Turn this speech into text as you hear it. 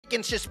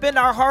and should spend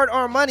our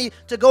hard-earned money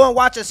to go and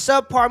watch a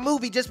subpar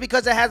movie just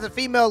because it has a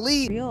female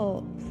lead.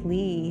 Real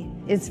plea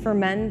is for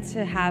men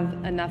to have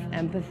enough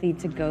empathy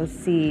to go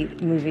see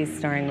movies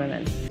starring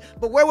women.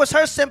 But where was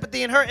her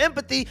sympathy and her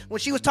empathy when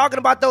she was talking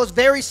about those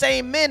very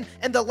same men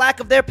and the lack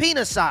of their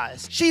penis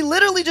size? She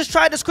literally just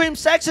tried to scream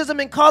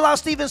sexism and call out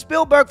Steven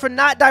Spielberg for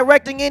not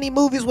directing any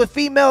movies with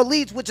female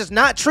leads, which is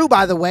not true,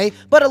 by the way.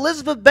 But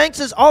Elizabeth Banks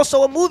is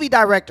also a movie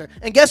director,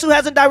 and guess who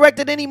hasn't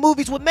directed any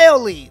movies with male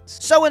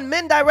leads? So when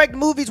men direct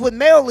movies with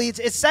male leads,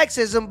 it's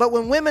sexism, but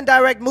when women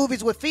direct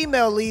movies with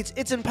female leads,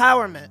 it's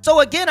empowerment. So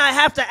again, I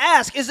have to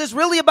ask, is this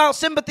really about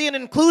sympathy and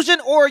inclusion,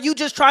 or are you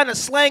just trying to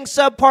slang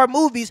subpar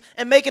movies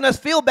and making us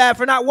feel bad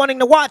for not wanting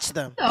to watch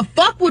them? Who the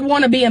fuck would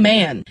want to be a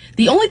man?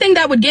 The only thing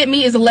that would get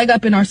me is a leg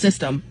up in our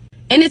system.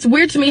 And it's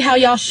weird to me how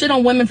y'all shit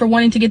on women for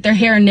wanting to get their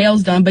hair and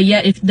nails done, but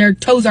yet if their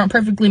toes aren't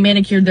perfectly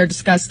manicured, they're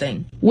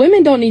disgusting.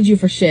 Women don't need you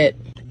for shit.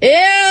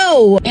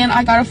 Ew! And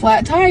I got a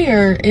flat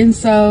tire, and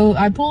so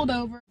I pulled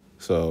over.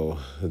 So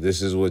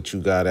this is what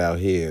you got out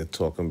here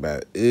talking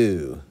about,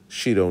 ew,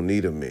 she don't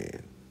need a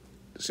man.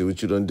 See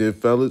what you done did,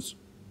 fellas?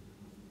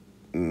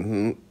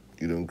 You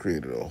done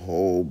created a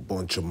whole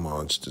bunch of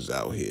monsters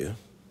out here.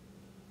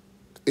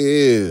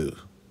 Ew.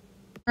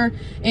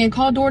 And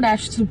called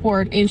DoorDash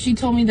support, and she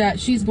told me that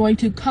she's going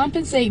to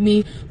compensate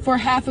me for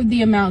half of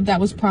the amount that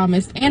was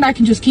promised, and I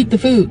can just keep the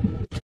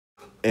food.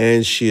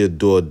 And she a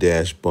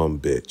DoorDash bum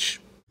bitch.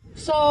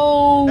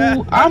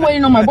 So I'm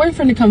waiting on my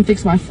boyfriend to come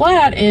fix my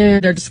flat,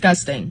 and they're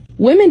disgusting.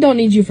 Women don't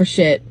need you for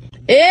shit.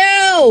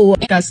 Ew!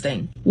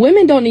 Disgusting.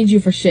 Women don't need you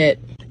for shit.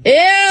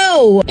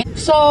 Ew!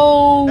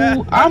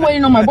 So I'm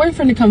waiting on my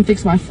boyfriend to come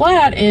fix my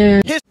flat,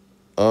 and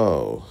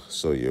Oh,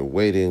 so you're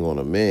waiting on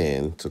a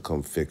man to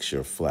come fix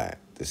your flat.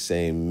 The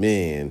same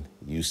man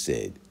you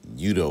said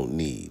you don't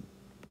need.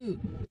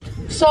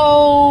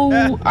 So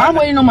I'm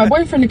waiting on my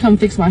boyfriend to come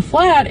fix my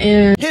flat,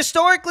 and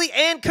historically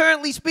and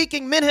currently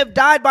speaking, men have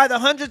died by the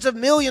hundreds of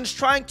millions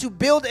trying to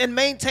build and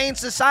maintain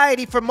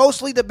society for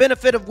mostly the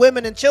benefit of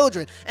women and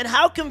children. And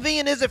how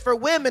convenient is it for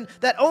women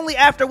that only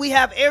after we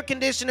have air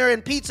conditioner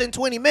and pizza in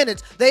 20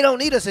 minutes, they don't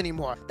need us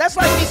anymore? That's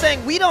like me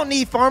saying we don't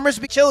need farmers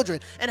but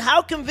children. And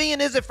how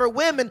convenient is it for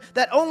women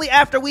that only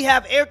after we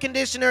have air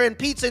conditioner and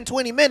pizza in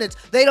 20 minutes,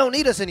 they don't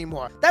need us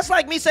anymore? That's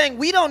like me saying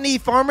we don't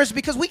need farmers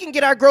because we can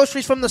get our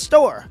groceries from the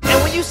store.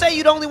 And when you say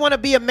you'd only want to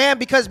be a man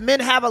because men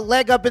have a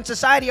leg up in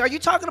society, are you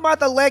talking about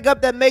the leg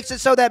up that makes it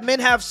so that men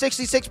have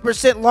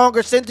 66%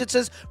 longer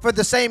sentences for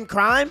the same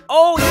crime?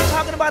 Oh, you're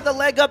talking about the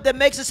leg up that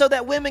makes it so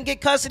that women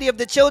get custody of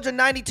the children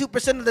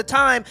 92% of the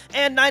time,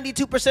 and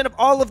 92% of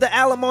all of the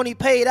alimony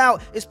paid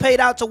out is paid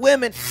out to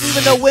women,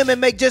 even though women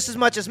make just as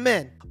much as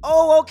men.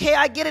 Oh, okay,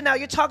 I get it now.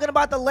 You're talking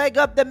about the leg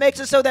up that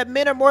makes it so that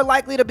men are more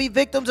likely to be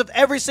victims of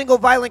every single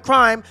violent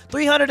crime,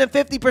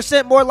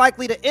 350% more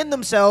likely to end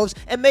themselves,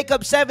 and make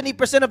up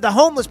 70% of the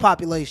homeless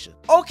population.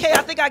 Okay,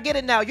 I think I get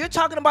it now. You're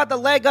talking about the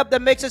leg up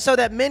that makes it so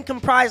that men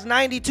comprise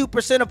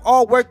 92% of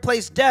all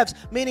workplace deaths,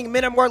 meaning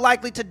men are more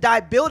likely to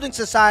die building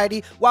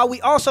society, while we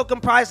also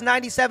comprise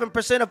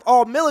 97% of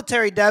all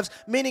military deaths,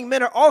 meaning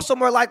men are also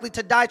more likely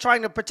to die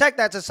trying to protect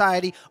that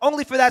society,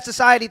 only for that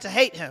society to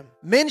hate him.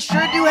 Men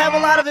sure do have a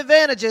lot of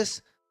advantages.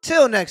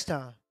 Till next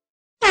time.